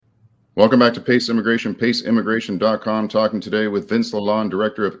Welcome back to Pace Immigration, paceimmigration.com. Talking today with Vince Lalonde,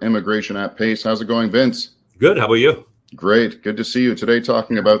 Director of Immigration at Pace. How's it going, Vince? Good. How about you? Great. Good to see you. Today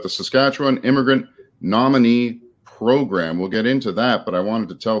talking about the Saskatchewan Immigrant Nominee Program. We'll get into that, but I wanted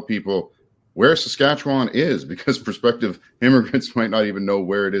to tell people where Saskatchewan is because prospective immigrants might not even know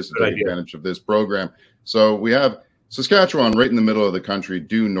where it is to take advantage of this program. So we have Saskatchewan right in the middle of the country,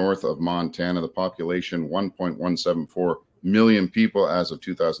 due north of Montana. The population, 1.174 million people as of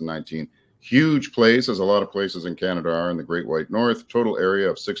 2019. Huge place, as a lot of places in Canada are in the Great White North. Total area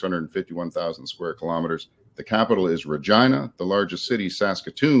of 651,000 square kilometers. The capital is Regina. The largest city,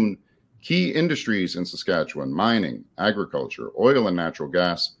 Saskatoon. Key industries in Saskatchewan: mining, agriculture, oil and natural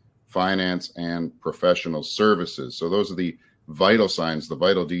gas, finance, and professional services. So those are the vital signs, the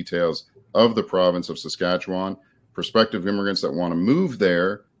vital details of the province of Saskatchewan. Prospective immigrants that want to move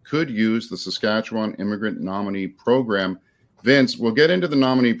there could use the Saskatchewan Immigrant Nominee Program. Vince, we'll get into the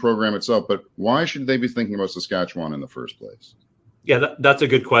nominee program itself, but why should they be thinking about Saskatchewan in the first place? Yeah, that's a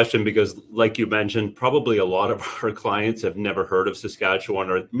good question because, like you mentioned, probably a lot of our clients have never heard of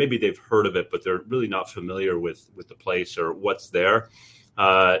Saskatchewan, or maybe they've heard of it, but they're really not familiar with the place or what's there.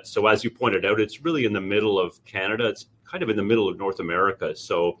 So as you pointed out, it's really in the middle of Canada. It's kind of in the middle of North America.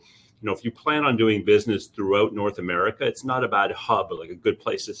 So, if you plan on doing business throughout North America, it's not a bad hub, like a good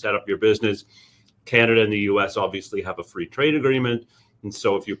place to set up your business. Canada and the U.S. obviously have a free trade agreement. And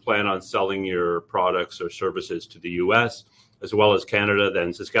so if you plan on selling your products or services to the U.S. as well as Canada,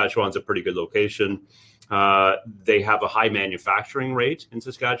 then Saskatchewan's a pretty good location. They have a high manufacturing rate in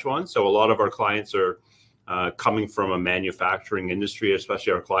Saskatchewan. So a lot of our clients are coming from a manufacturing industry,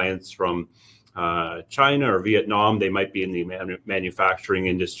 especially our clients from China or Vietnam. They might be in the manufacturing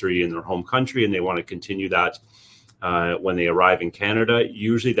industry in their home country, and they want to continue that when they arrive in Canada.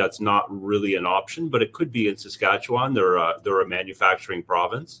 Usually that's not really an option, but it could be in Saskatchewan. They're a manufacturing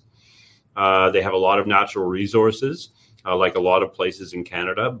province. They have a lot of natural resources, like a lot of places in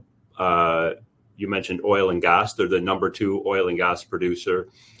Canada. You mentioned oil and gas. They're the number 2 oil and gas producer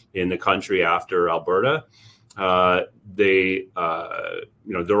in the country after Alberta. They're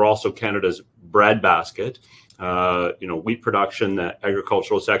also Canada's breadbasket. Wheat production, the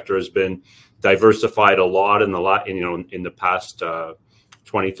agricultural sector has been diversified a lot in the past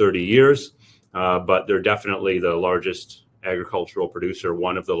 20, 30 years. But they're definitely the largest agricultural producer,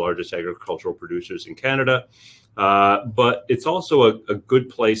 one of the largest agricultural producers in Canada. But it's also a good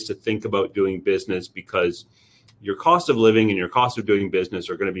place to think about doing business because your cost of living and your cost of doing business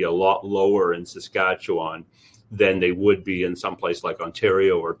are going to be a lot lower in Saskatchewan than they would be in some place like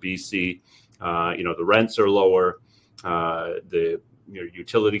Ontario or BC. The rents are lower. Your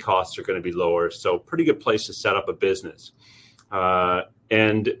utility costs are going to be lower. So pretty good place to set up a business. I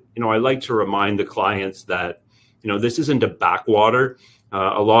like to remind the clients that, this isn't a backwater.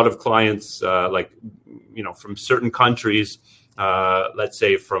 A lot of clients, from certain countries, let's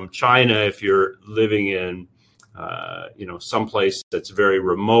say from China, if you're living in, someplace that's very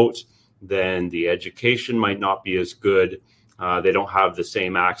remote, then the education might not be as good. They don't have the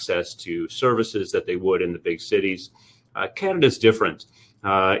same access to services that they would in the big cities. Canada's different.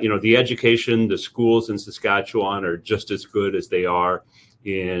 The education, the schools in Saskatchewan are just as good as they are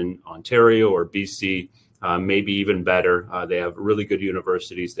in Ontario or BC, maybe even better. They have really good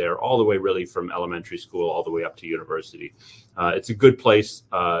universities there, all the way really from elementary school all the way up to university. It's a good place,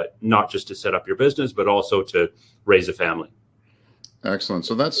 not just to set up your business, but also to raise a family. Excellent.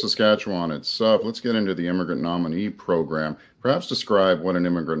 So that's Saskatchewan itself. Let's get into the Immigrant Nominee Program. Perhaps describe what an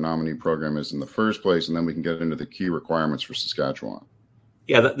Immigrant Nominee Program is in the first place, and then we can get into the key requirements for Saskatchewan.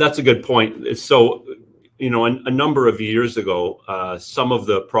 Yeah, that's a good point. So, a number of years ago, some of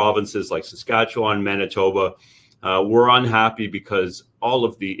the provinces like Saskatchewan, Manitoba, were unhappy because all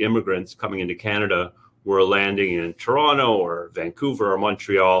of the immigrants coming into Canada were landing in Toronto or Vancouver or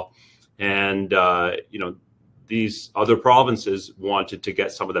Montreal. And, these other provinces wanted to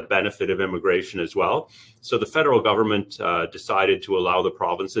get some of the benefit of immigration as well. So the federal government decided to allow the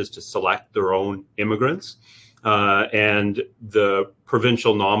provinces to select their own immigrants. And the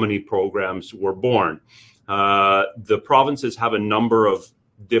provincial nominee programs were born. The provinces have a number of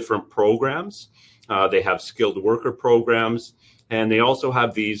different programs. They have skilled worker programs, and they also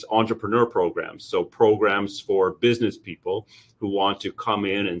have these entrepreneur programs. So programs for business people who want to come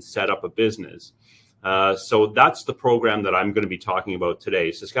in and set up a business. So that's the program that I'm going to be talking about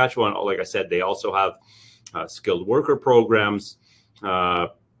today. Saskatchewan, like I said, they also have skilled worker programs,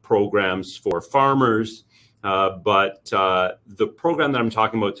 programs for farmers. But the program that I'm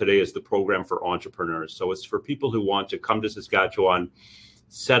talking about today is the program for entrepreneurs. So it's for people who want to come to Saskatchewan,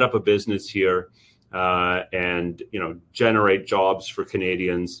 set up a business here, and generate jobs for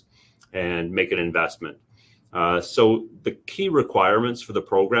Canadians. and make an investment. So the key requirements for the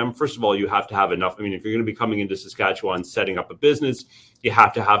program, first of all, you have to have enough. I mean, if you're going to be coming into Saskatchewan, setting up a business, you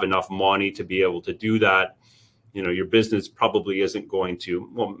have to have enough money to be able to do that. Your business probably isn't going to,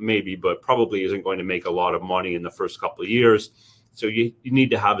 well, maybe, but probably isn't going to make a lot of money in the first couple of years. So you need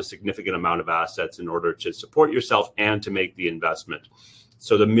to have a significant amount of assets in order to support yourself and to make the investment.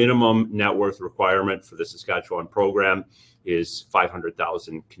 So the minimum net worth requirement for the Saskatchewan program is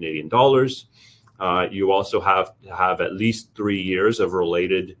 500,000 Canadian dollars. You also have to have at least 3 years of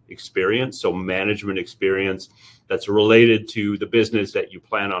related experience, so management experience that's related to the business that you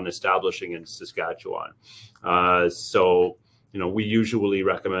plan on establishing in Saskatchewan. So we usually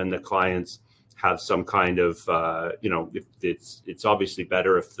recommend that clients have some kind of, if it's obviously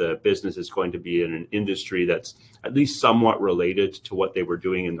better if the business is going to be in an industry that's at least somewhat related to what they were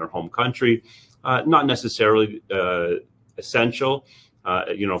doing in their home country, not necessarily essential.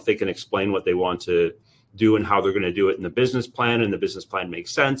 If they can explain what they want to do and how they're going to do it in the business plan, and the business plan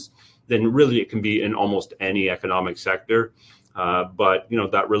makes sense, then really it can be in almost any economic sector. But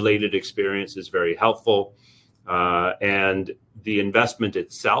that related experience is very helpful. And the investment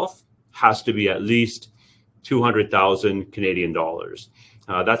itself has to be at least 200,000 Canadian dollars.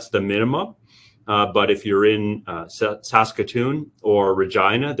 That's the minimum. But if you're in Saskatoon or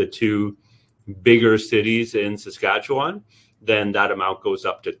Regina, the two bigger cities in Saskatchewan, then that amount goes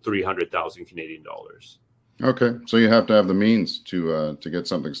up to 300,000 Canadian dollars. Okay, so you have to have the means to get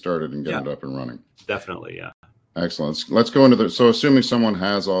something started and get it up and running. Definitely, yeah. Excellent. Let's go into so assuming someone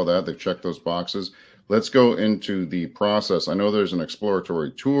has all that, they've checked those boxes, let's go into the process. I know there's an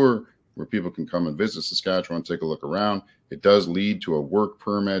exploratory tour where people can come and visit Saskatchewan, take a look around. It does lead to a work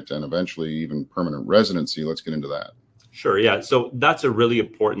permit and eventually even permanent residency. Let's get into that. Sure. Yeah. So that's a really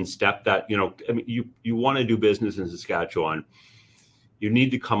important step that, you want to do business in Saskatchewan. You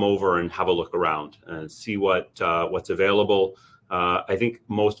need to come over and have a look around and see what's available. I think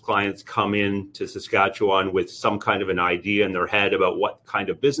most clients come in to Saskatchewan with some kind of an idea in their head about what kind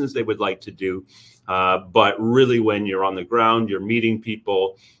of business they would like to do. But really, when you're on the ground, you're meeting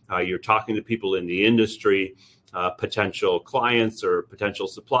people, you're talking to people in the industry, potential clients or potential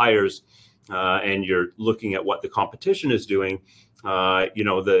suppliers, and you're looking at what the competition is doing,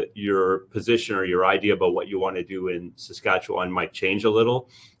 your position or your idea about what you want to do in Saskatchewan might change a little.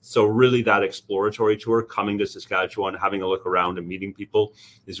 So really that exploratory tour, coming to Saskatchewan, having a look around and meeting people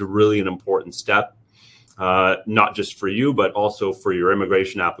is really an important step, not just for you, but also for your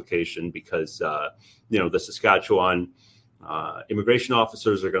immigration application, because, the Saskatchewan immigration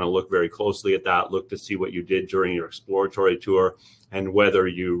officers are going to look very closely at that, look to see what you did during your exploratory tour and whether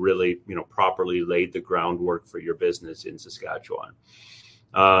you really, properly laid the groundwork for your business in Saskatchewan.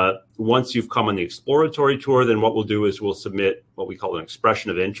 Once you've come on the exploratory tour, then what we'll do is we'll submit what we call an expression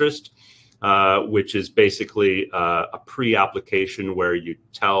of interest, which is basically a pre-application where you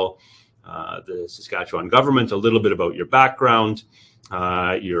tell the Saskatchewan government a little bit about your background,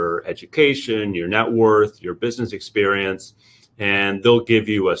 your education, your net worth, your business experience, and they'll give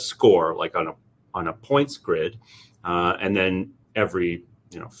you a score like on a points grid. And then every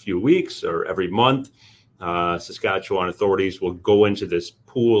few weeks or every month, Saskatchewan authorities will go into this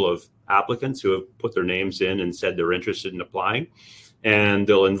pool of applicants who have put their names in and said they're interested in applying. And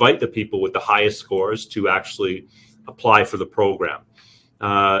they'll invite the people with the highest scores to actually apply for the program.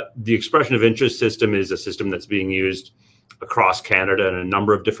 The expression of interest system is a system that's being used across Canada in a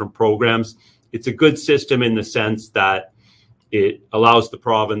number of different programs. It's a good system in the sense that it allows the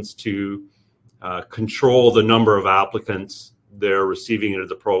province to control the number of applicants they're receiving into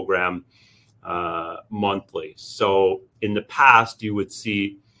the program monthly. So in the past, you would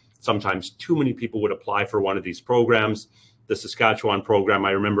see sometimes too many people would apply for one of these programs. The Saskatchewan program,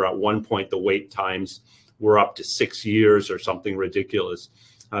 I remember at one point, the wait times were up to 6 years or something ridiculous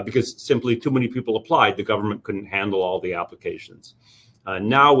because simply too many people applied. The government couldn't handle all the applications.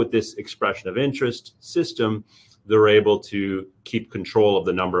 Now with this expression of interest system, they're able to keep control of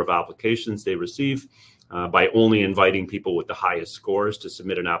the number of applications they receive by only inviting people with the highest scores to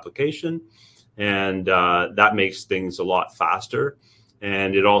submit an application. And that makes things a lot faster.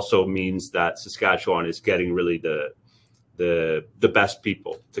 And it also means that Saskatchewan is getting really the best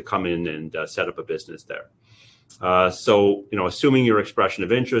people to come in and set up a business there. So, assuming your expression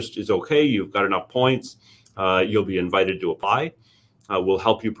of interest is okay, you've got enough points, you'll be invited to apply. We'll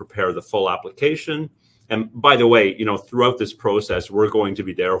help you prepare the full application. And by the way, throughout this process, we're going to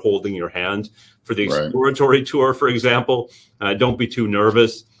be there holding your hand for the exploratory tour, for example. Don't be too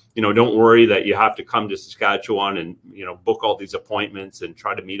nervous. Don't worry that you have to come to Saskatchewan and, book all these appointments and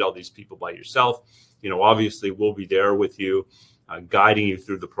try to meet all these people by yourself. Obviously, we'll be there with you. guiding you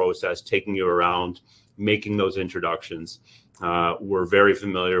through the process, taking you around, making those introductions. We're very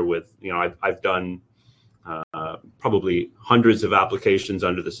familiar with, I've done probably hundreds of applications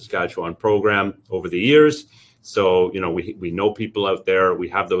under the Saskatchewan program over the years. So, we know people out there, we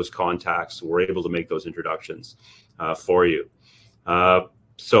have those contacts, we're able to make those introductions for you.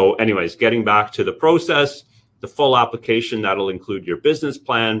 So anyways, getting back to the process, the full application, that'll include your business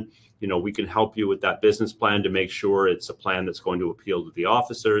plan. We can help you with that business plan to make sure it's a plan that's going to appeal to the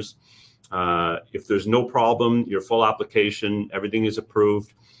officers. If there's no problem, your full application, everything is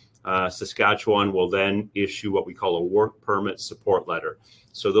approved. Saskatchewan will then issue what we call a work permit support letter.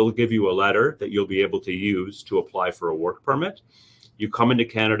 So they'll give you a letter that you'll be able to use to apply for a work permit. You come into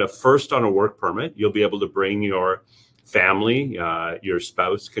Canada first on a work permit. You'll be able to bring your family, your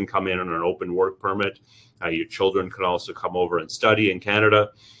spouse can come in on an open work permit. Your children can also come over and study in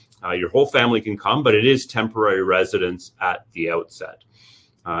Canada. Your whole family can come, but it is temporary residence at the outset.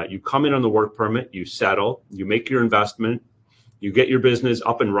 You come in on the work permit, you settle, you make your investment, you get your business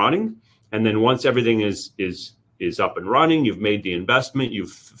up and running. And then once everything is up and running, you've made the investment,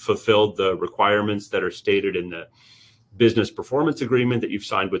 you've fulfilled the requirements that are stated in the business performance agreement that you've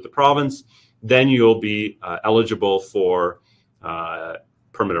signed with the province, then you'll be eligible for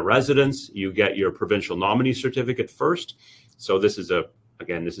permanent residence. You get your provincial nominee certificate first. So this is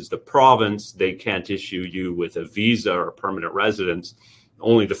the province. They can't issue you with a visa or permanent residence.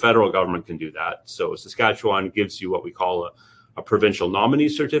 Only the federal government can do that. So Saskatchewan gives you what we call a provincial nominee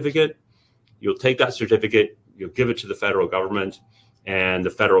certificate. You'll take that certificate, you'll give it to the federal government, and the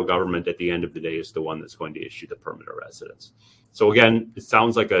federal government at the end of the day is the one that's going to issue the permanent residence. So again, it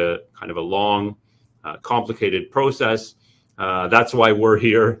sounds like a kind of a long, complicated process. That's why we're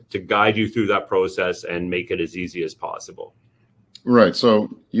here, to guide you through that process and make it as easy as possible. Right.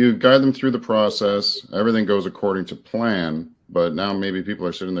 So you guide them through the process. Everything goes according to plan. But now maybe people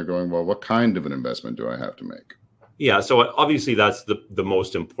are sitting there going, well, what kind of an investment do I have to make? Yeah. So obviously that's the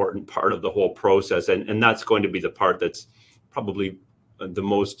most important part of the whole process. And that's going to be the part that's probably the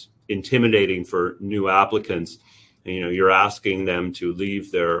most intimidating for new applicants. You're asking them to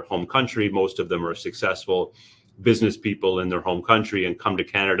leave their home country. Most of them are successful business people in their home country and come to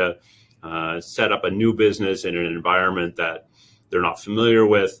Canada, set up a new business in an environment that they're not familiar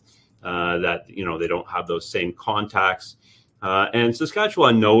with, that, they don't have those same contacts. And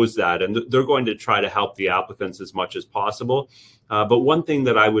Saskatchewan knows that, and they're going to try to help the applicants as much as possible. But one thing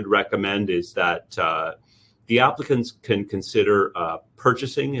that I would recommend is that the applicants can consider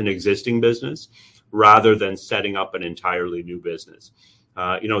purchasing an existing business rather than setting up an entirely new business.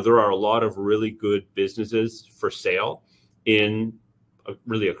 There are a lot of really good businesses for sale in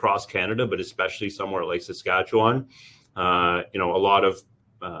really across Canada, but especially somewhere like Saskatchewan. A lot of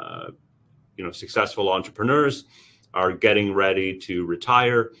successful entrepreneurs are getting ready to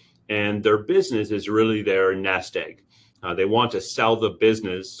retire, and their business is really their nest egg. They want to sell the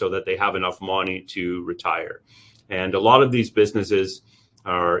business so that they have enough money to retire. And a lot of these businesses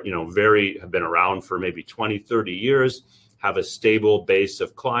are, have been around for maybe 20, 30 years, have a stable base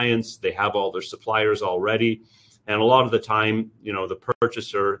of clients. They have all their suppliers already. And a lot of the time, the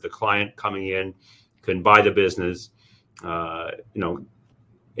purchaser, the client coming in can buy the business,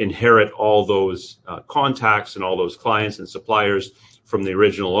 inherit all those contacts and all those clients and suppliers from the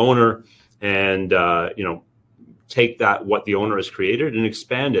original owner, and take what the owner has created and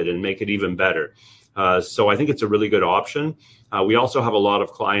expand it and make it even better. So I think it's a really good option. We also have a lot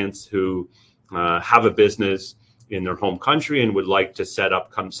of clients who have a business in their home country and would like to set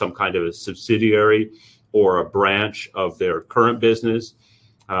up some kind of a subsidiary or a branch of their current business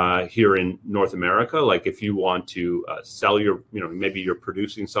here in North America. Like if you want to sell maybe you're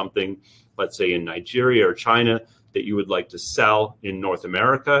producing something, let's say in Nigeria or China, that you would like to sell in North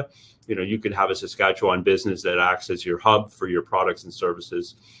America, you could have a Saskatchewan business that acts as your hub for your products and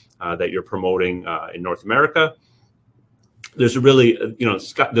services that you're promoting in North America. There's really,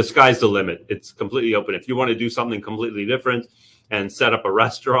 the sky's the limit. It's completely open. If you want to do something completely different and set up a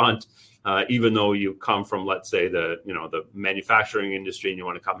restaurant, even though you come from, let's say, the manufacturing industry, and you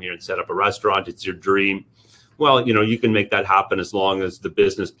want to come here and set up a restaurant, it's your dream. Well, you can make that happen as long as the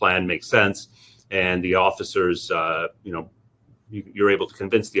business plan makes sense and the officers, you're able to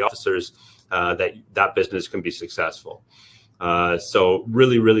convince the officers that business can be successful. So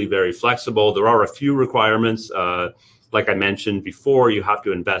really, really very flexible. There are a few requirements. Like I mentioned before, you have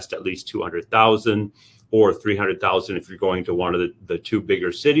to invest at least $200,000 or $300,000 if you're going to one of the two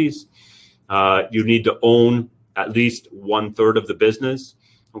bigger cities. You need to own at least 1/3 of the business.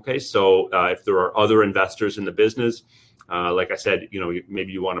 Okay, so if there are other investors in the business, like I said,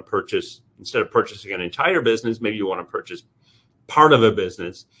 maybe you want to purchase, instead of purchasing an entire business, maybe you want to purchase part of a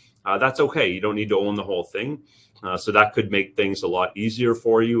business, that's okay. You don't need to own the whole thing. So that could make things a lot easier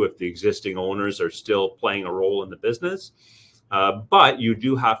for you if the existing owners are still playing a role in the business. But you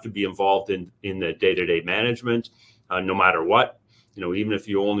do have to be involved in the day-to-day management, no matter what. Even if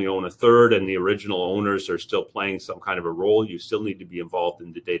you only own a third and the original owners are still playing some kind of a role, you still need to be involved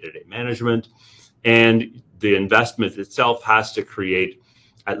in the day-to-day management. And the investment itself has to create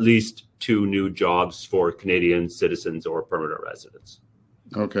at least 2 new jobs for Canadian citizens or permanent residents.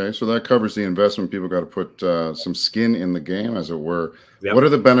 Okay, so that covers the investment. People got to put some skin in the game, as it were. Yep. What are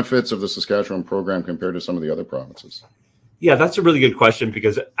the benefits of the Saskatchewan program compared to some of the other provinces? Yeah, that's a really good question,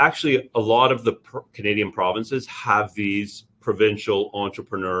 because actually a lot of the Canadian provinces have these provincial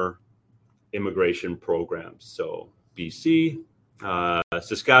entrepreneur immigration programs. So BC,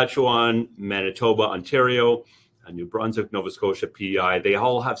 Saskatchewan, Manitoba, Ontario, New Brunswick, Nova Scotia, PEI, they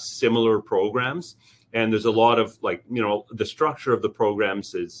all have similar programs. And there's a lot of the structure of the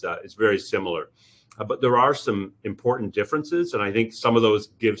programs is very similar. But there are some important differences. And I think some of those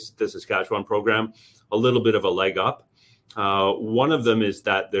gives the Saskatchewan program a little bit of a leg up. One of them is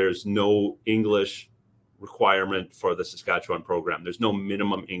that there's no English requirement for the Saskatchewan program. There's no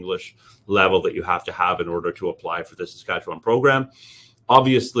minimum English level that you have to have in order to apply for the Saskatchewan program.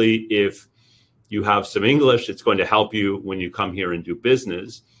 Obviously, if you have some English, it's going to help you when you come here and do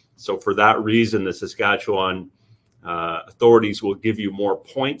business. So for that reason, the Saskatchewan authorities will give you more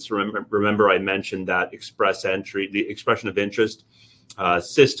points. Remember, I mentioned that express entry, the expression of interest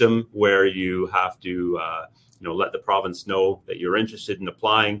system, where you have to let the province know that you're interested in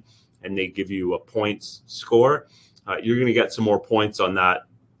applying, and they give you a points score. You're going to get some more points on that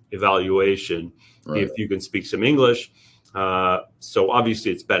evaluation if you can speak some English. So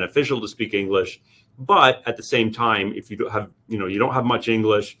obviously it's beneficial to speak English, but at the same time, if you don't have, you don't have much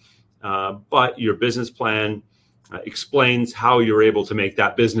English, but your business plan explains how you're able to make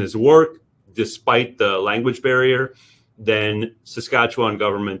that business work despite the language barrier, then Saskatchewan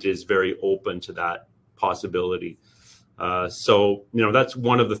government is very open to that possibility. So that's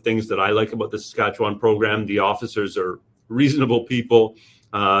one of the things that I like about the Saskatchewan program. The officers are reasonable people.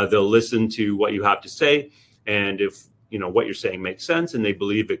 They'll listen to what you have to say. And if, what you're saying makes sense and they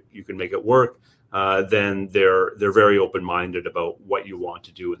believe that you can make it work, then they're very open-minded about what you want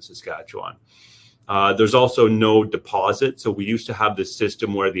to do in Saskatchewan. There's also no deposit. So we used to have this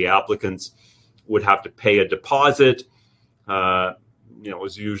system where the applicants would have to pay a deposit. It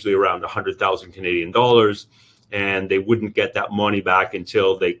was usually around 100,000 Canadian dollars, and they wouldn't get that money back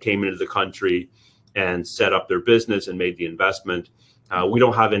until they came into the country and set up their business and made the investment. We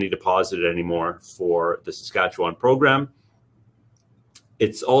don't have any deposit anymore for the Saskatchewan program.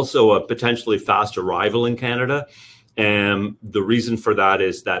 It's also a potentially fast arrival in Canada. And the reason for that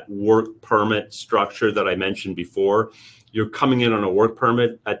is that work permit structure that I mentioned before. You're coming in on a work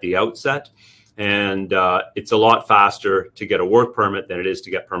permit at the outset, and it's a lot faster to get a work permit than it is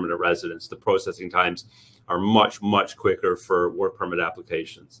to get permanent residence. The processing times are much, much quicker for work permit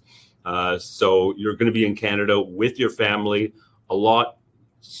applications. So you're going to be in Canada with your family a lot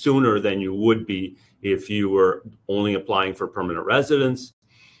sooner than you would be if you were only applying for permanent residence.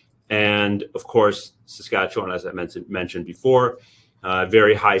 And of course, Saskatchewan, as I mentioned before,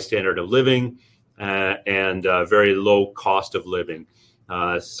 very high standard of living and very low cost of living.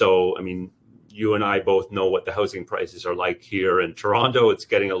 So, I mean, you and I both know what the housing prices are like here in Toronto. It's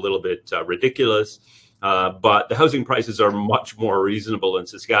getting a little bit ridiculous, but the housing prices are much more reasonable in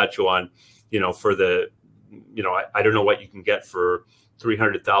Saskatchewan. For the, I don't know what you can get for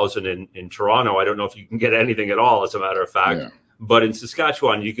 $300,000 in Toronto. I don't know if you can get anything at all, as a matter of fact. Yeah. But in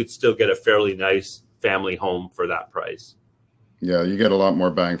Saskatchewan, you could still get a fairly nice family home for that price. Yeah, you get a lot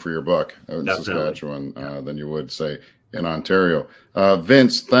more bang for your buck out in Saskatchewan than you would, say, in Ontario.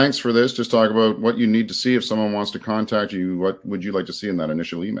 Vince, thanks for this. Just talk about what you need to see if someone wants to contact you. What would you like to see in that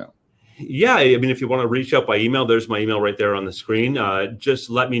initial email? Yeah, I mean, if you want to reach out by email, there's my email right there on the screen. Just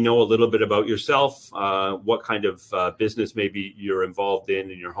let me know a little bit about yourself, what kind of business maybe you're involved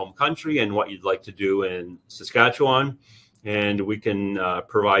in your home country, and what you'd like to do in Saskatchewan. And we can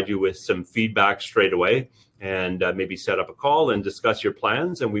provide you with some feedback straight away, and maybe set up a call and discuss your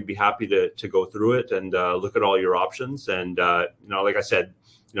plans. And we'd be happy to go through it and look at all your options. And, like I said,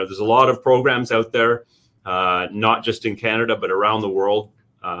 there's a lot of programs out there, not just in Canada, but around the world.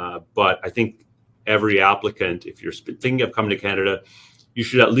 But I think every applicant, if you're thinking of coming to Canada, you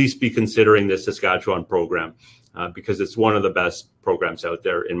should at least be considering the Saskatchewan program because it's one of the best programs out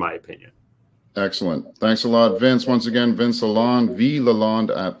there, in my opinion. Excellent. Thanks a lot, Vince. Once again, Vince Lalonde, Lalonde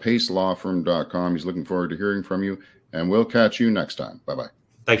at pacelawfirm.com. He's looking forward to hearing from you, and we'll catch you next time. Bye-bye.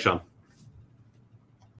 Thanks, Sean.